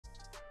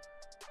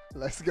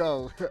Let's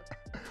go.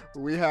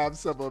 We have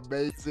some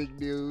amazing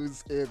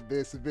news in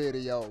this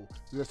video.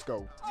 Let's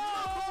go.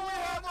 Oh, we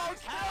have on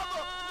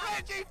camera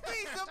Reggie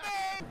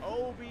Fils-Aimé!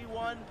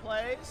 Obi-Wan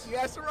plays.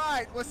 Yes,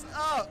 right. What's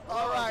up?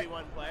 All right.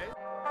 Obi-Wan plays.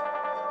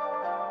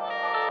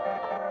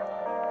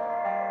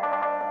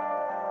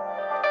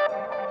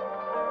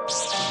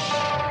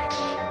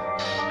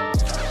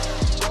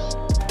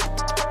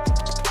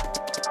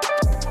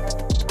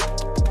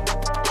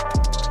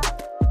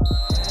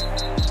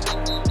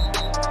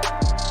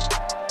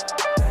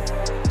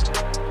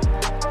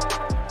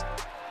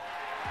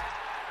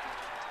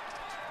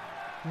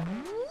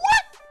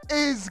 What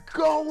is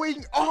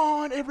going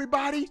on,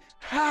 everybody?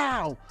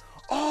 How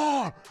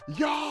are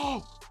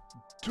y'all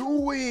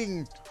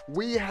doing?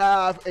 We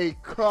have a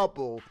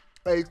couple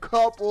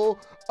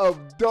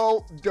of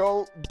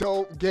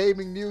dope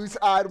gaming news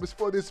items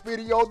for this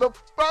video. The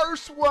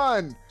first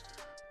one,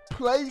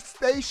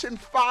 PlayStation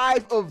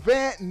 5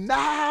 event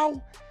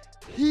now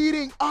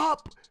heating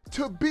up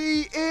to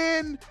be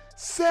in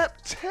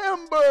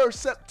September.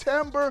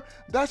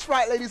 That's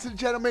right, ladies and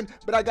gentlemen,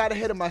 but I got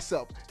ahead of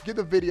myself. Give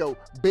the video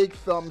big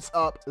thumbs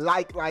up,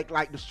 like,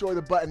 destroy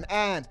the button,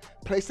 and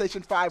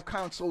PlayStation 5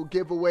 console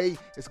giveaway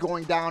is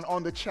going down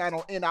on the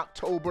channel in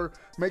October.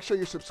 Make sure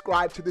you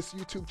subscribe to this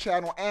YouTube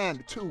channel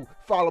and to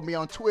follow me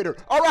on Twitter.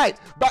 All right,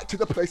 back to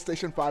the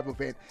PlayStation 5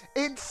 event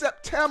in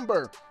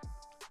September.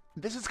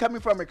 This is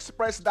coming from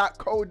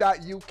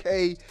express.co.uk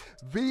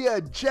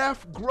via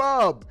Jeff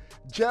Grubb.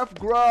 Jeff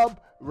Grubb,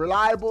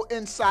 reliable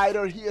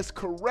insider. He has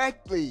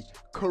correctly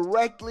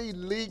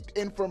leaked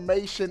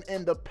information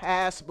in the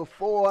past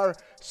before,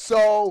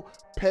 so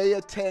pay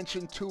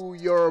attention to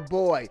your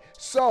boy.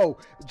 So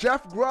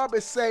Jeff Grubb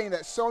is saying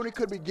that Sony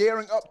could be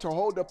gearing up to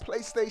hold the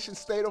PlayStation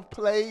State of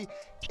Play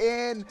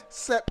in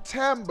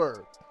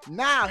September.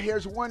 Now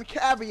here's one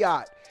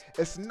caveat.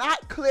 It's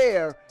not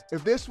clear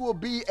if this will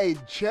be a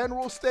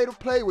general state of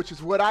play, which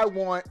is what I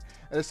want,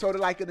 and it's sort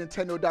of like a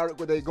Nintendo Direct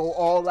where they go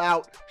all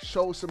out,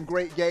 show some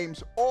great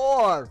games,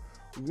 or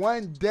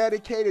one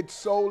dedicated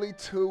solely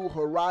to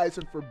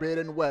Horizon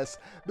Forbidden West.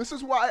 This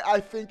is why I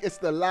think it's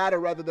the latter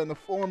rather than the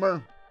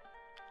former.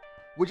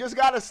 We just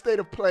got a state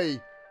of play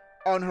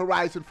on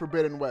Horizon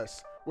Forbidden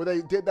West where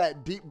they did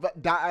that deep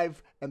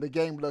dive and the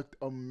game looked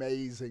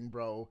amazing,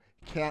 bro.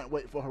 Can't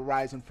wait for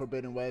Horizon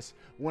Forbidden West,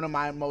 one of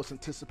my most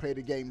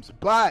anticipated games.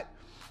 But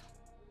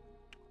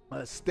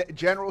a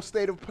general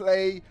state of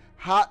play,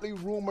 hotly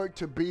rumored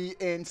to be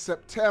in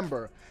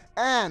September.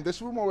 And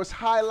this rumor was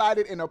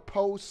highlighted in a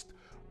post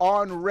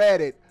on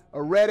Reddit. A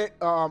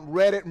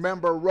Reddit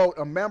member wrote,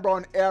 a member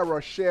on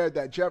Era shared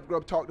that Jeff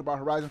Grubb talked about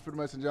Horizon Forbidden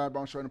West and John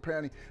Bond and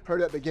apparently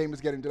heard that the game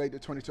is getting delayed to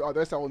 22. Oh,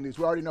 that's all news.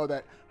 We already know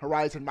that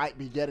Horizon might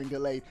be getting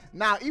delayed.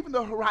 Now, even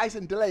though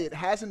Horizon delay, it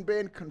hasn't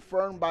been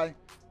confirmed by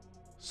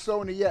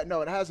Sony yet.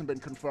 No, it hasn't been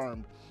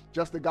confirmed.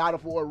 Just the God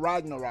of War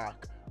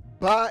Ragnarok.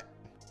 But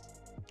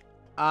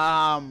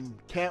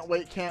can't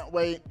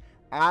wait.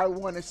 I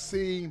want to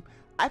see.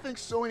 I think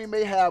Sony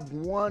may have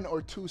one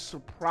or two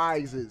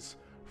surprises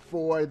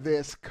for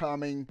this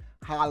coming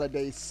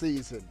holiday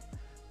season.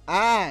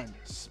 And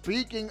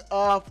speaking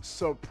of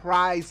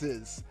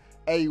surprises,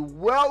 a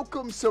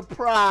welcome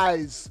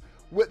surprise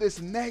with this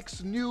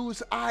next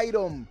news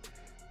item.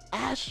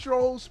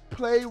 Astro's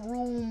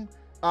Playroom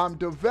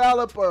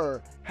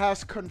developer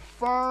has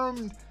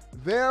confirmed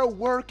they're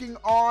working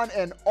on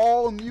an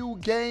all-new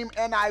game,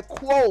 and I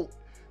quote,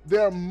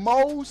 their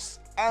most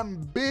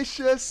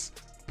ambitious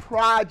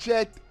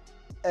project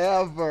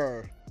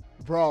ever.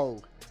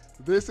 Bro,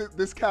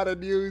 this kind of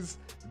news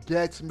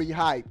gets me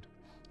hyped.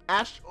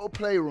 Astro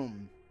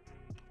Playroom,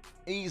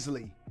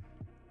 easily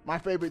my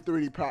favorite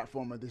 3D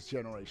platformer this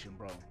generation,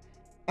 bro.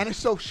 And it's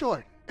so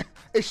short.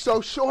 It's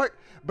so short,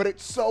 but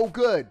it's so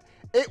good.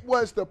 It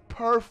was the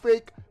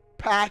perfect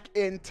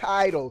pack-in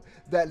title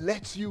that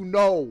lets you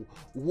know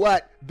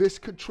what this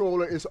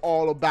controller is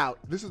all about.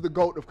 This is the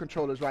GOAT of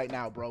controllers right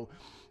now, bro.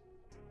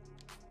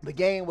 The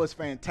game was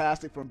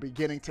fantastic from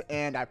beginning to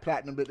end. I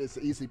platinumed it. It's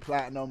an easy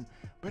platinum,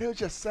 but it was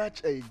just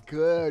such a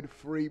good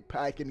free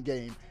pack-in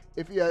game.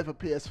 If you have a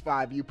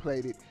PS5, you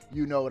played it,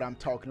 you know what I'm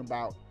talking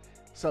about.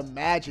 Some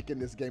magic in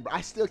this game, but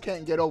I still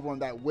can't get over on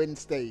that wind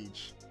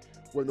stage.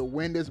 When the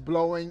wind is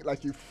blowing,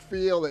 like you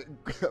feel it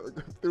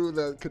through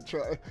the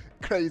control.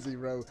 Crazy,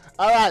 bro.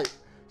 All right,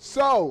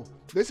 so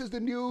this is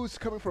the news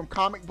coming from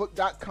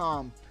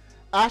comicbook.com.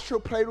 Astro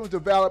Playroom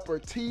developer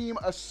Team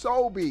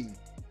Asobi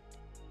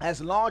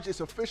has launched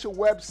its official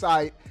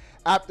website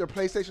after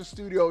PlayStation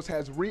Studios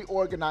has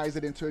reorganized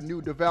it into a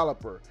new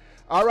developer.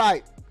 All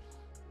right,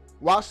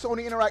 while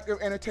Sony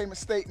Interactive Entertainment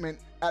statement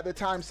at the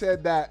time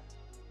said that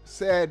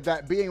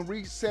being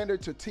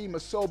recentered to Team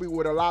Asobi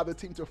would allow the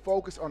team to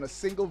focus on a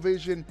single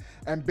vision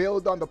and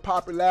build on the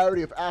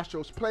popularity of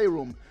Astro's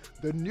Playroom.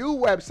 The new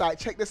website,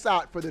 check this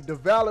out, for the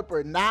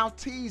developer now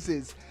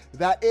teases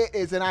that it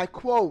is, and I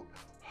quote,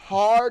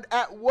 hard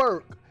at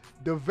work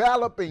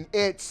developing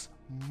its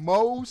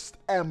most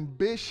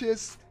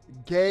ambitious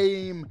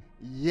game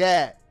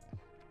yet.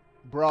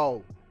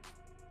 Bro,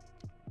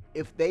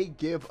 if they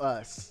give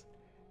us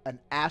an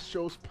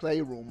Astro's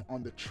Playroom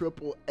on the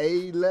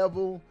AAA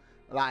level,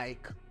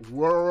 like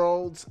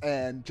Worlds,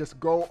 and just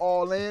go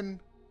all in,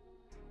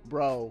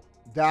 bro,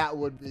 that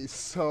would be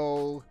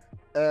so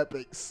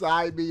epic.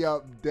 Sign me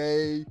up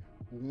day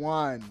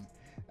one.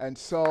 And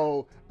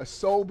so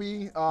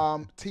Asobi,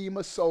 Team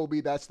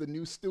Asobi, that's the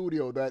new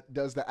studio that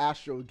does the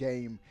Astro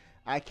game.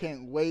 I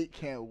can't wait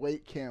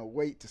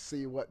to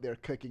see what they're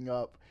cooking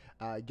up.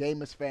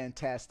 Game is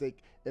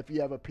fantastic. If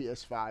you have a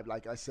PS5,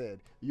 like I said,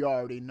 you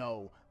already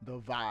know the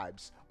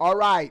vibes. All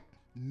right,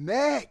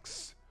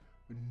 next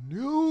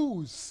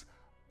news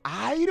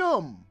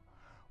item.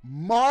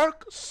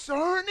 Mark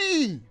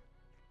Cerny.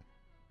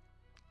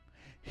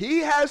 He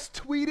has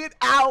tweeted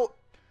out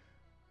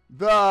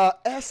the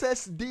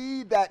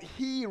SSD that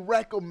he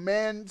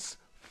recommends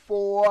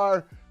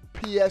for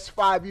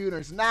PS5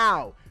 users.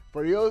 Now,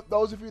 for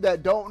those of you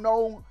that don't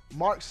know,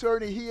 Mark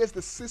Cerny, he is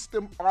the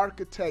system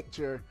architect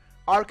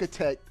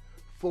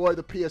for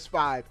the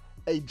PS5.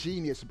 A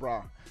genius, bro.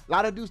 A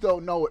lot of dudes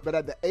don't know it, but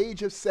at the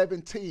age of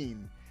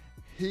 17,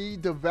 he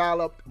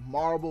developed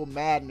Marble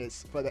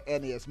Madness for the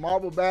NES.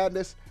 Marble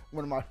Madness,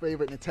 one of my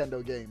favorite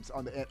Nintendo games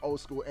on the old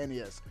school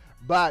NES.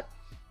 But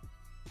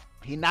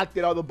he knocked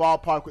it out of the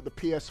ballpark with the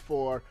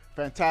PS4.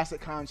 Fantastic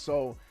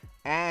console.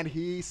 And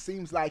he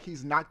seems like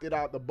he's knocked it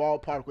out the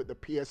ballpark with the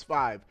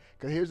PS5.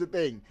 Because here's the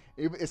thing.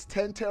 It's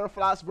 10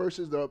 teraflops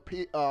versus the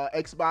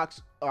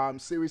Xbox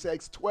Series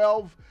X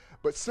 12.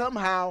 But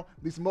somehow,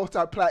 these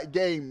multi-plat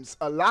games,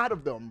 a lot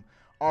of them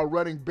are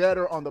running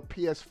better on the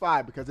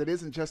PS5 because it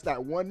isn't just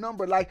that one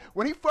number. Like,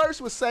 when he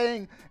first was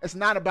saying it's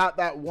not about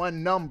that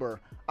one number,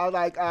 I was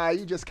like,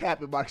 you just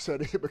capped it, Mark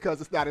Cerny, because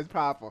it's not as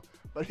powerful.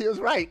 But he was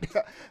right.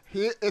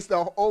 It's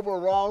the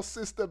overall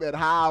system and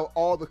how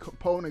all the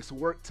components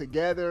work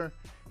together.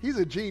 He's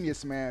a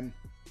genius, man.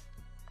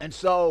 And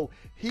so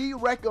he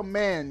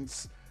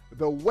recommends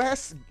the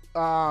Western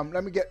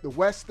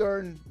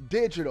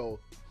Digital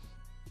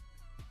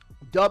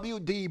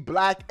WD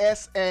Black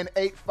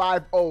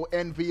SN850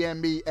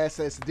 NVMe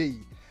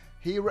SSD.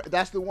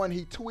 That's the one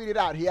he tweeted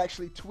out. He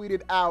actually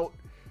tweeted out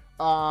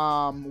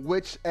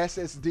which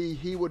SSD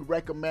he would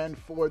recommend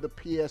for the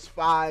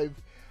PS5,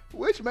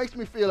 which makes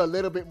me feel a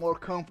little bit more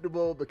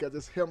comfortable because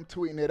it's him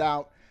tweeting it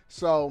out.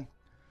 So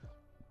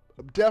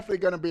I'm definitely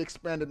going to be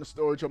expanding the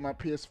storage on my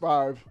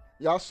PS5.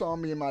 Y'all saw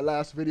me in my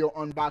last video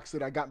unbox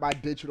it. I got my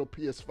digital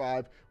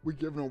PS5. We're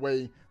giving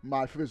away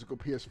my physical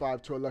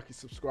PS5 to a lucky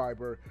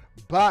subscriber.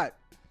 But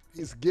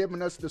he's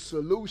giving us the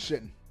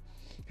solution.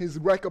 He's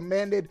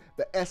recommended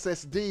the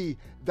SSD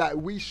that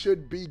we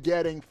should be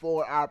getting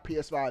for our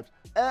PS5s.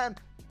 And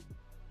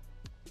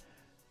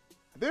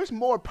there's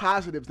more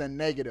positives than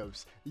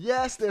negatives.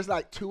 Yes, there's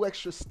like 2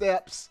 extra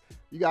steps.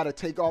 You got to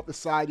take off the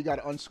side. You got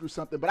to unscrew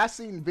something. But I've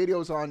seen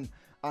videos on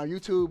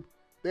YouTube.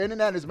 The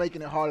internet is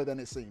making it harder than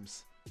it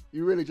seems.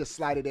 You really just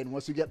slide it in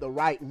once you get the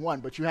right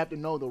one. But you have to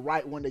know the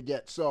right one to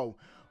get. So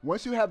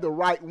once you have the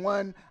right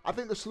one, I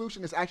think the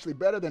solution is actually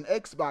better than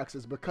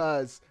Xboxes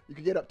because you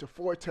can get up to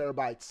 4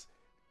 terabytes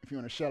if you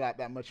want to shell out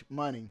that much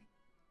money.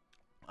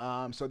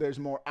 So there's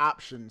more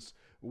options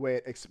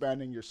with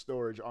expanding your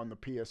storage on the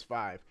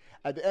PS5.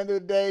 At the end of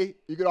the day,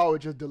 you could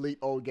always just delete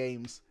old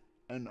games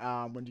and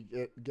when you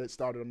get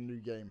started on a new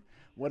game.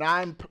 When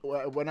I'm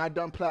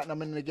done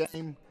platinum in the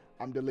game,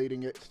 I'm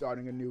deleting it,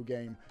 starting a new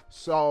game.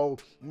 So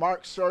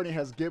Mark Cerny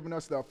has given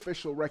us the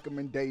official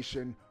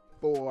recommendation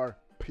for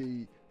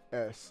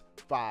PS5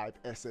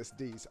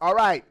 SSDs. All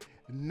right,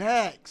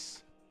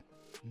 next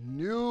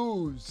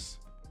news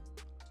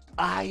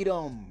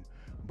item,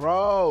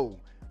 bro.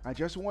 I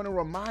just want to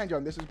remind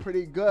you, this is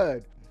pretty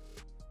good.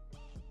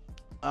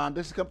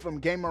 This is coming from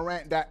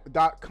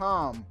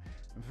GamerRant.com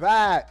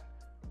that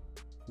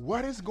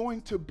what is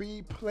going to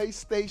be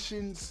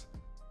PlayStation's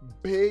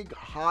big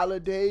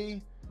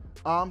holiday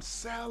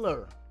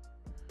seller.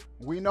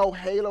 We know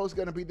Halo's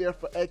going to be there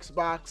for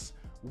Xbox.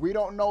 We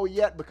don't know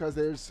yet because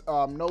there's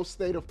no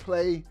state of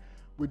play.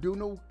 We do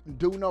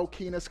know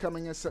Kina's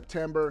coming in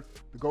September.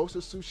 The Ghost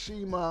of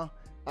Tsushima,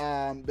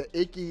 the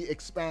Icky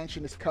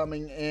expansion is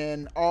coming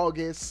in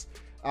August.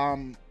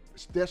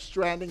 Death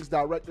Stranding's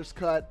Director's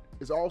Cut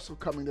is also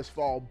coming this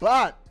fall.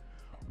 But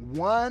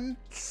one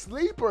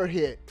sleeper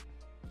hit.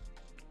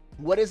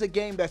 What is a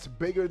game that's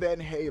bigger than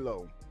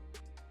Halo?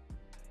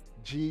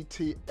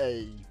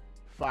 GTA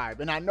 5.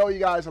 And I know you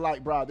guys are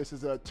like, bro, this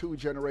is a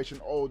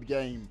 2-generation-old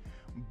game.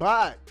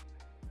 But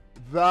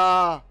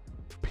the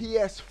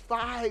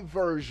PS5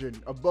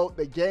 version of both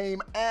the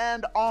game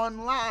and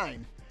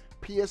online,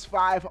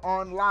 PS5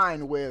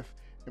 online with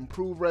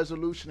improved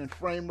resolution and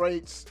frame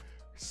rates,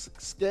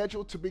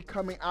 scheduled to be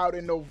coming out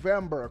in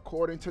November,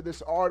 according to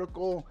this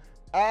article.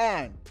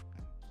 And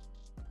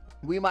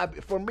we might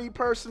be, for me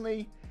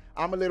personally,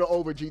 I'm a little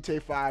over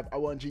GTA 5. I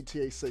want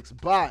GTA 6,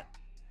 but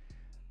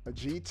a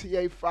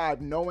GTA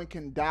 5, no one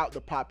can doubt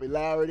the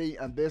popularity,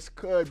 and this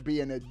could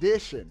be an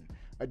addition.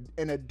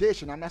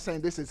 I'm not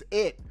saying this is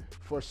it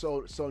for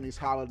Sony's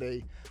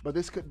holiday, but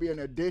this could be an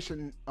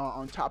addition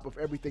on top of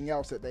everything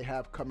else that they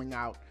have coming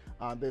out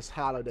this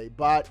holiday.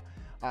 But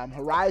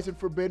Horizon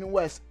Forbidden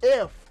West,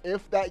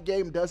 if that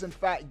game does in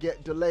fact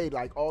get delayed,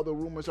 like all the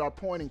rumors are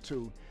pointing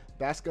to,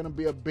 that's going to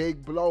be a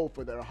big blow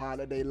for their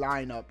holiday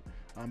lineup.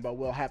 But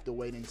we'll have to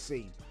wait and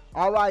see.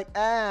 All right,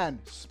 and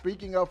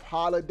speaking of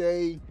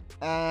holiday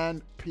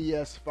and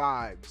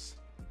PS5s,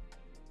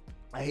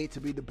 I hate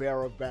to be the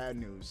bearer of bad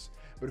news,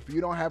 but if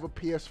you don't have a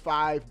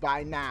PS5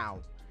 by now,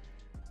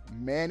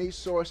 many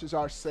sources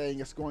are saying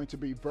it's going to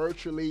be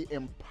virtually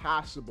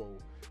impossible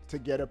to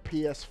get a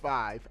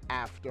PS5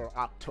 after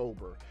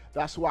October.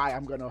 That's why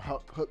I'm going to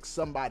hook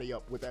somebody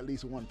up with at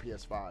least one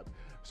PS5.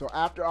 So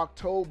after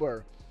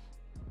October,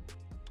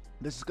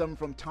 this is coming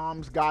from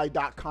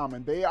tomsguide.com,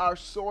 and they are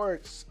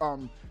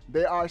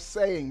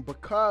saying,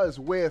 because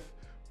with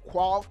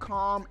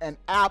Qualcomm and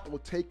Apple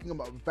taking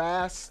a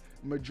vast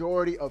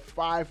majority of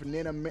 5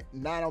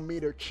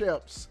 nanometer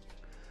chips,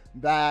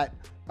 that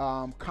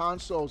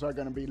consoles are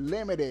going to be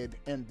limited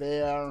in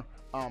their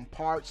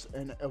parts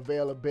and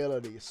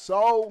availability.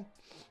 So,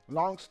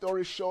 long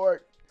story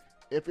short,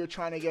 if you're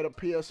trying to get a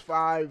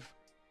PS5,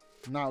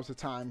 now's the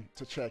time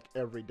to check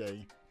every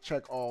day.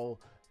 Check all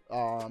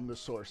the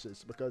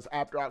sources, because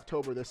after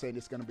October, they're saying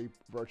it's going to be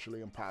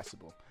virtually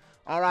impossible.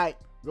 All right,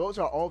 those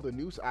are all the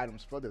news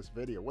items for this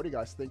video. What do you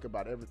guys think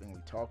about everything we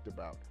talked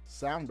about?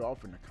 Sound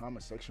off in the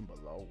comment section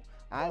below.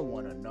 I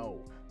want to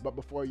know. But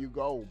before you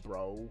go,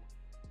 bro,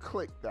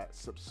 click that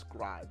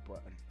subscribe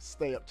button.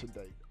 Stay up to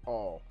date.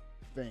 All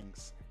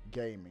things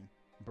gaming.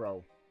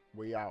 Bro,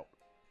 we out.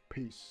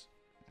 Peace.